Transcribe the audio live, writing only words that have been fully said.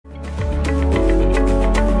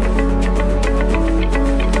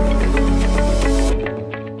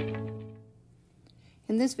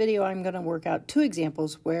this video, I'm going to work out two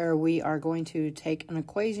examples where we are going to take an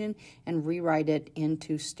equation and rewrite it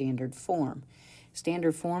into standard form.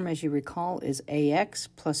 Standard form, as you recall, is ax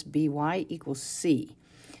plus by equals c.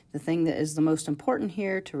 The thing that is the most important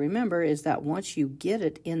here to remember is that once you get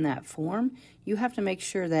it in that form, you have to make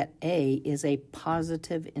sure that a is a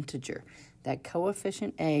positive integer. That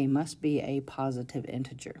coefficient a must be a positive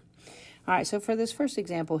integer. All right, so for this first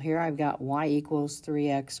example here, I've got y equals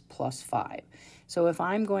 3x plus 5. So if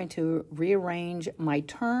I'm going to rearrange my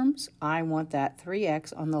terms, I want that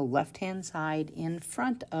 3x on the left-hand side in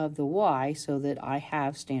front of the y so that I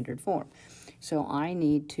have standard form. So I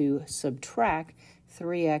need to subtract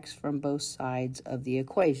 3x from both sides of the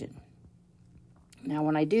equation. Now,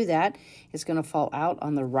 when I do that, it's going to fall out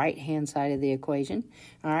on the right-hand side of the equation.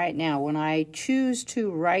 All right, now, when I choose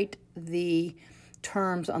to write the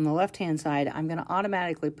terms on the left-hand side, I'm going to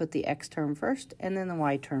automatically put the x term first and then the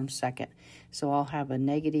y term second. So I'll have a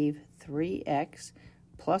negative 3x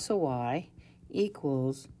plus a y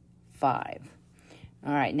equals 5.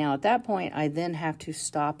 All right, now at that point, I then have to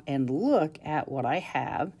stop and look at what I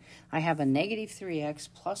have. I have a negative 3x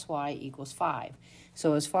plus y equals 5.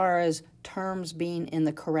 So as far as terms being in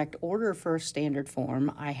the correct order for standard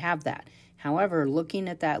form, I have that. However, looking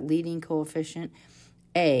at that leading coefficient,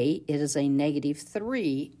 a, it is a negative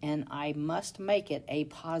 3, and I must make it a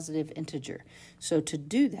positive integer. So to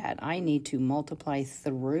do that, I need to multiply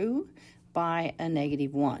through by a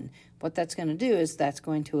negative 1. What that's going to do is that's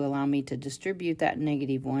going to allow me to distribute that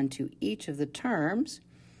negative 1 to each of the terms,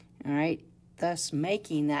 all right, thus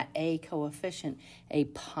making that a coefficient a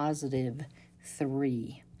positive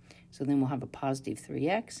 3. So then we'll have a positive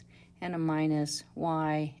 3x and a minus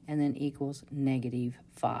y, and then equals negative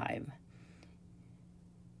 5.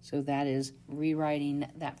 So that is rewriting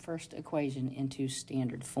that first equation into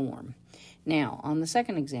standard form. Now, on the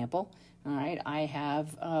second example, all right, I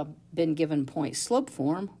have been given point slope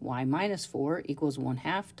form, y minus 4 equals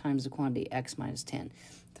 1/2 times the quantity x minus 10.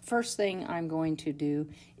 The first thing I'm going to do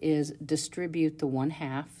is distribute the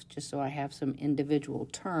 1/2, just so I have some individual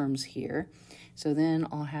terms here. So then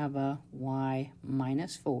I'll have a y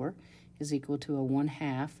minus 4 is equal to a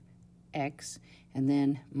 1/2 x, and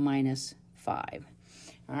then minus 5.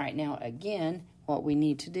 All right, now again, what we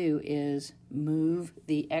need to do is move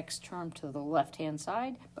the x term to the left-hand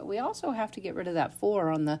side, but we also have to get rid of that 4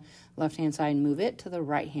 on the left-hand side and move it to the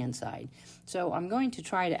right-hand side. So I'm going to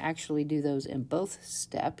try to actually do those in both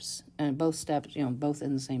steps, both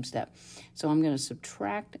in the same step. So I'm going to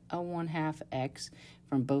subtract a 1/2 x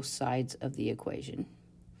from both sides of the equation.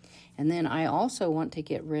 And then I also want to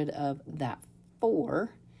get rid of that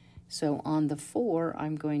 4. So on the 4,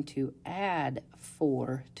 I'm going to add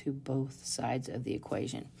 4 to both sides of the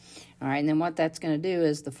equation. All right, and then what that's going to do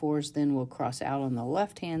is the 4's then will cross out on the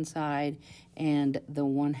left-hand side, and the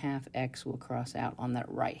 1/2 x will cross out on the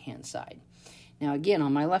right-hand side. Now again,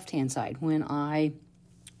 on my left-hand side, when I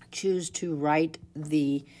choose to write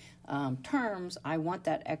the terms, I want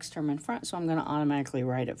that x term in front, so I'm going to automatically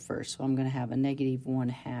write it first. So I'm going to have a negative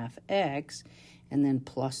 1/2 x, and then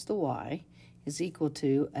plus the y, is equal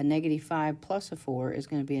to a negative 5 plus a 4 is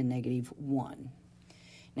going to be a negative 1.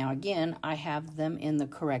 Now again, I have them in the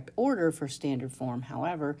correct order for standard form.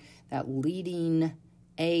 However, that leading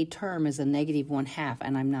a term is a negative 1/2,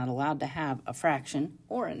 and I'm not allowed to have a fraction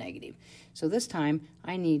or a negative. So this time,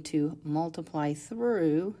 I need to multiply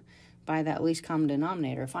through by that least common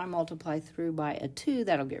denominator. If I multiply through by a 2,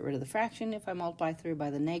 that'll get rid of the fraction. If I multiply through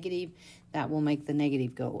by the negative, that will make the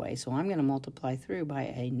negative go away. So I'm going to multiply through by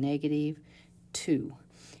a negative 2,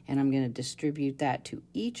 and I'm going to distribute that to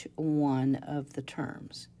each one of the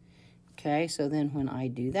terms. Okay, so then when I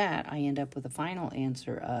do that, I end up with a final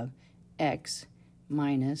answer of x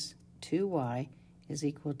minus 2y is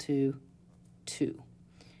equal to 2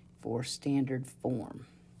 for standard form.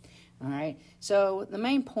 All right, so the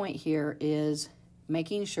main point here is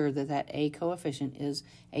making sure that that a coefficient is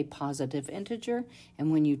a positive integer, and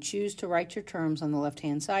when you choose to write your terms on the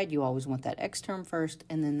left-hand side, you always want that x term first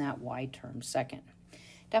and then that y term second.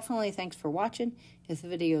 Definitely thanks for watching. If the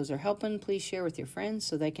videos are helping, please share with your friends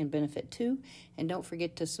so they can benefit too, and don't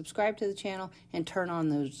forget to subscribe to the channel and turn on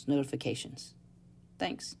those notifications.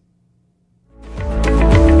 Thanks.